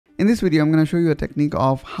In this video, I'm going to show you a technique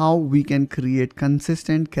of how we can create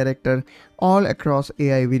consistent character all across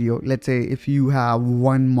AI video. Let's say if you have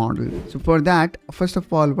one model. So for that, first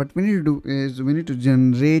of all, what we need to do is we need to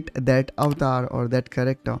generate that avatar or that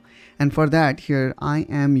character. And for that, here I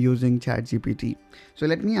am using ChatGPT. So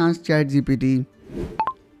let me ask ChatGPT,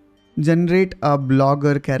 generate a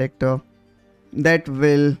blogger character that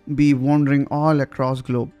will be wandering all across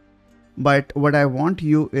globe. But what I want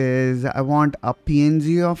you is I want a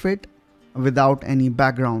PNG of it without any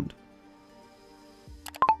background.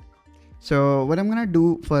 So what I'm gonna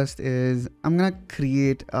do first is I'm gonna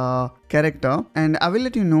create a character, and I will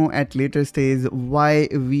let you know at later stage why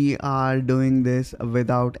we are doing this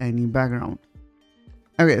without any background.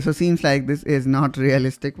 Okay, so seems like this is not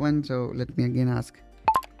realistic one. So let me again ask.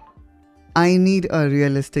 I need a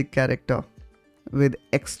realistic character with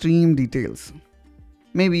extreme details.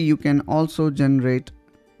 Maybe you can also generate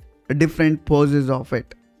different poses of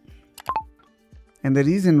it. And the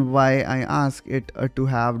reason why I ask it to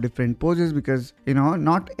have different poses, because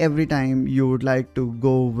not every time you would like to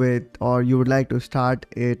go with, or you would like to start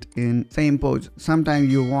it in same pose.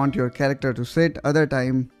 Sometimes you want your character to sit, other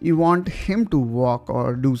time you want him to walk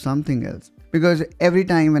or do something else. Because every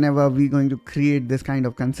time whenever we're going to create this kind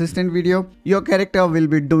of consistent video, your character will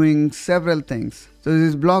be doing several things. So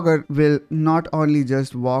this blogger will not only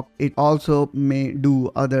just walk, it also may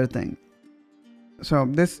do other things. So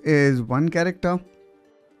this is one character.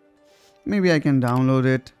 Maybe I can download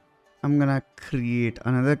it. I'm gonna create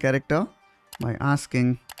another character by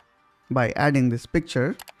adding this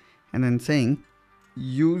picture and then saying,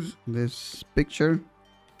 use this picture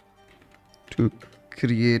to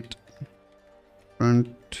create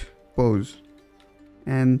front pose,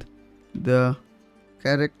 and the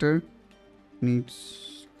character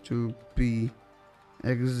needs to be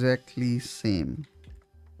exactly same.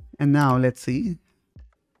 And now let's see.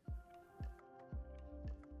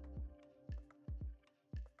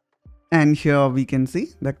 And here we can see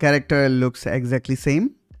the character looks exactly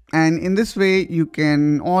same. And in this way, you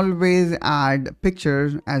can always add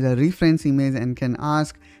pictures as a reference image and can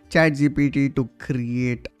ask ChatGPT to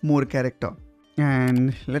create more character.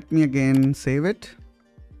 And let me again save it.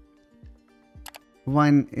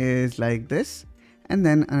 One is like this, and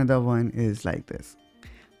then another one is like this.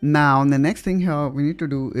 Now the next thing here we need to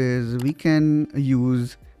do is we can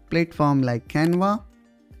use platform like Canva,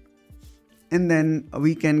 and then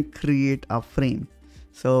we can create a frame.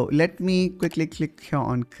 So let me quickly click here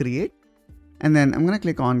on create, and then I'm gonna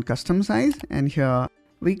click on custom size, and here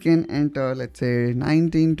we can enter, let's say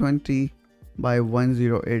 1920 by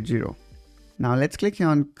 1080. Now let's click here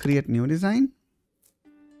on create new design.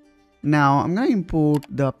 Now I'm gonna import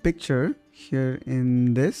the picture here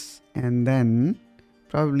in this, and then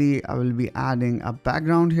probably I will be adding a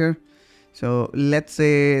background here. So let's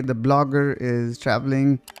say the blogger is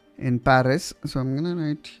traveling in Paris. So I'm gonna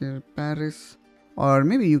write here Paris, or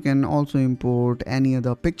maybe you can also import any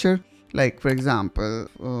other picture, like for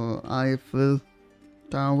example Eiffel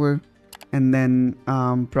Tower. And then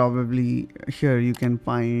probably here you can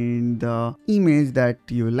find the image that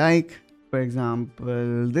you like. For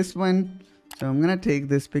example, this one. So I'm gonna take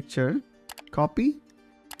this picture, copy,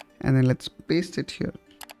 and then let's paste it here.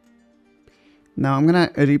 Now I'm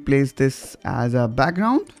gonna replace this as a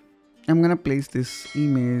background. I'm gonna place this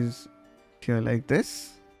image here like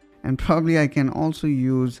this. And probably I can also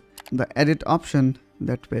use the edit option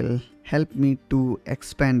that will help me to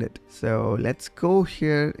expand it. So let's go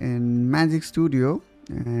here in Magic Studio,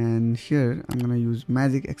 and here I'm gonna use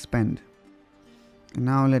Magic Expand. And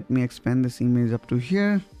now let me expand this image up to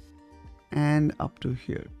here and up to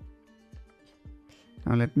here.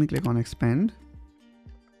 Now let me click on expand,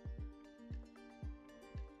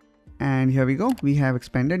 and here we go, we have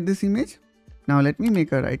expanded this image. Now let me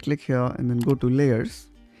make a right click here and then go to layers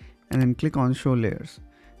and then click on show layers.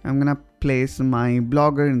 I'm gonna place my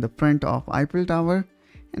blogger in the front of Eiffel Tower,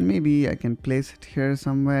 and maybe I can place it here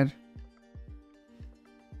somewhere,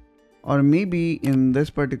 or maybe in this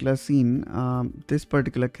particular scene this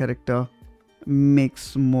particular character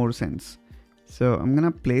makes more sense. So I'm gonna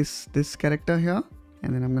place this character here,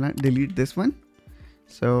 and then I'm gonna delete this one.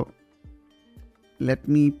 So let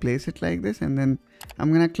me place it like this, and then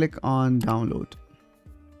I'm gonna click on download.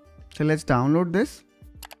 So let's download this.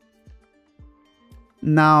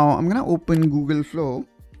 Now I'm gonna open Google Flow,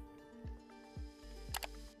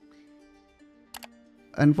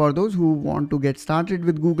 and for those who want to get started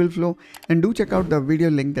with Google Flow, and do check out the video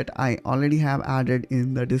link that I already have added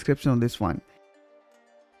in the description of this one.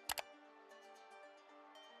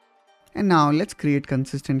 And now let's create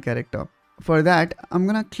consistent character. For that, I'm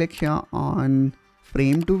gonna click here on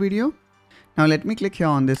frame to video. Now let me click here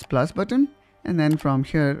on this plus button, and then from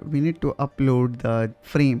here we need to upload the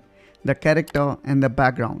frame, the character and the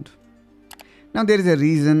background. Now there is a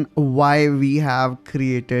reason why we have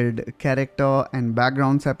created character and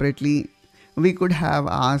background separately. We could have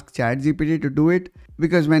asked ChatGPT to do it,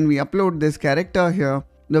 because when we upload this character here,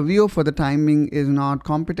 the VEO for the timing is not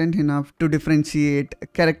competent enough to differentiate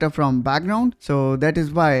character from background. So that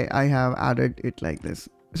is why I have added it like this.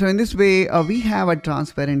 So in this way, we have a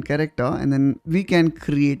transparent character, and then we can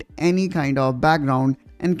create any kind of background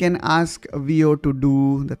and can ask VEO to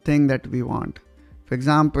do the thing that we want. For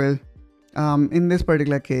example, in this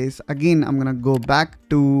particular case, again, I'm gonna go back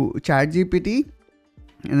to ChatGPT,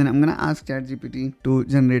 and then I'm gonna ask ChatGPT to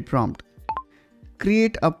generate prompt.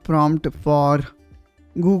 Create a prompt for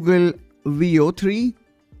Google VEO 3,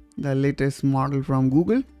 the latest model from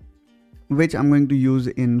Google, which I'm going to use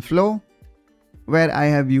in Flow, where I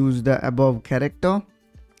have used the above character,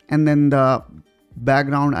 and then the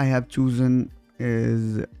background I have chosen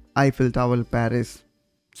is Eiffel Tower, Paris.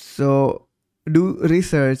 So do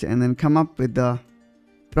research and then come up with the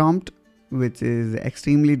prompt, which is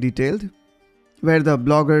extremely detailed, where the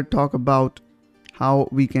blogger talk about how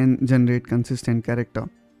we can generate consistent character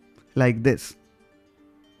like this.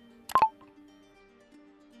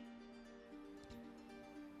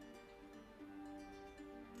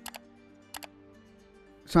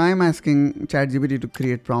 So I am asking ChatGPT to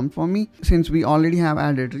create prompt for me. Since we already have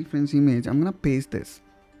added reference image, I'm gonna paste this.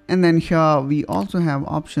 And then here we also have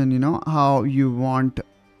option, how you want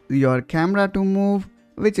your camera to move,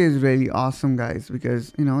 which is really awesome, guys,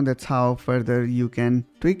 because that's how further you can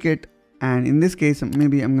tweak it. And in this case,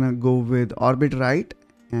 maybe I'm gonna go with orbit right,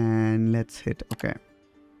 and let's hit OK.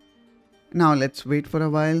 Now let's wait for a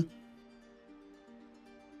while.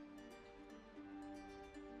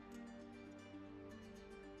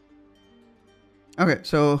 Okay,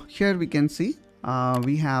 so here we can see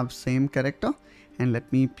we have same character, and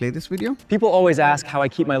let me play this video. People always ask how I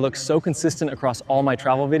keep my looks so consistent across all my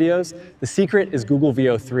travel videos. The secret is Google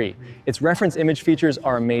VEO 3. Its reference image features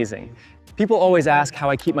are amazing. People always ask how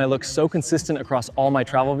I keep my looks so consistent across all my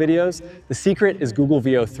travel videos. The secret is Google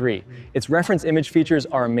VEO 3. Its reference image features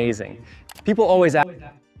are amazing. People always ask.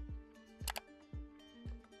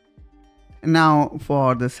 Now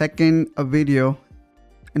for the second video,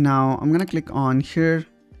 now I'm gonna click on here,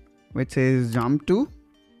 which says jump to,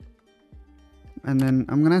 and then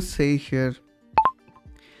I'm gonna say here,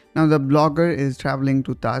 now the blogger is traveling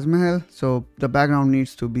to Taj Mahal, so the background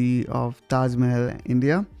needs to be of Taj Mahal,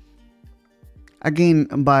 India. Again,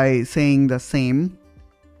 by saying the same,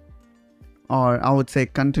 or I would say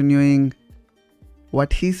continuing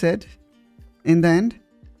what he said in the end,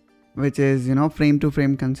 which is frame to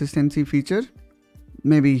frame consistency feature.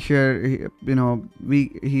 Maybe here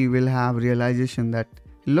he will have realization that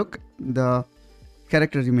look, the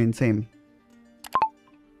character remains same.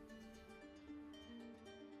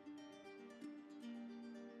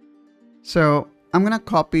 So I'm gonna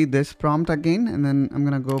copy this prompt again, and then I'm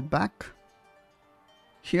gonna go back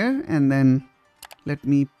here, and then let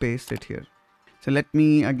me paste it here. So let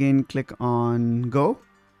me again click on go.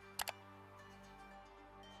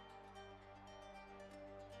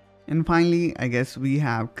 And finally, I guess we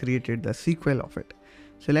have created the sequel of it.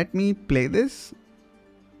 So let me play this.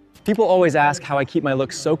 People always ask how I keep my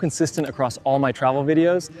looks so consistent across all my travel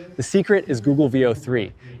videos. The secret is Google VEO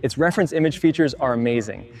 3. Its reference image features are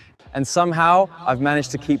amazing. And somehow I've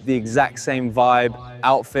managed to keep the exact same vibe,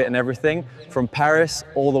 outfit and everything from Paris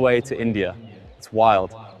all the way to India. It's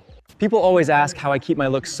wild. People always ask how I keep my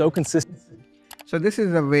looks so consistent. So this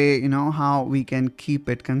is a way, how we can keep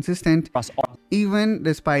it consistent even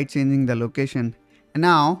despite changing the location. And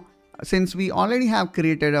now, since we already have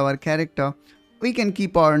created our character, we can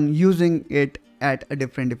keep on using it at a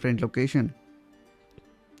different location.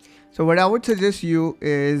 So what I would suggest you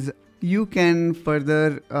is you can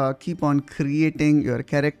further keep on creating your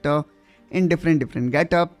character in different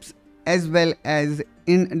getups, as well as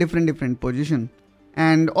in different position,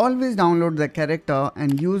 and always download the character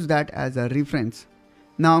and use that as a reference.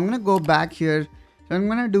 Now I'm gonna go back here. So I'm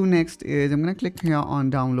gonna do next is I'm gonna click here on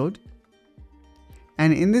download,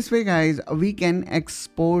 and in this way, guys, we can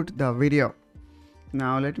export the video.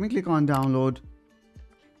 Now let me click on download,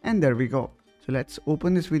 and there we go. So let's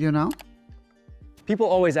open this video now. People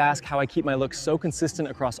always ask how I keep my looks so consistent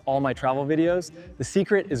across all my travel videos. The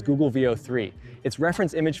secret is Google VEO 3. Its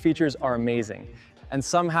reference image features are amazing. And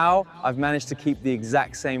somehow I've managed to keep the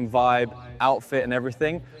exact same vibe, outfit and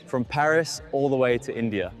everything from Paris all the way to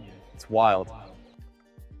India. It's wild.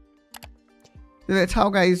 So that's how,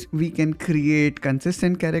 guys, we can create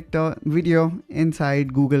consistent character video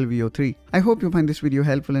inside Google VEO 3. I hope you find this video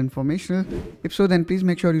helpful and informational. If so, then please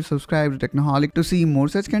make sure you subscribe to Technoholic to see more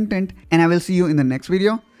such content, and I will see you in the next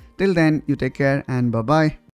video. Till then, you take care and bye-bye.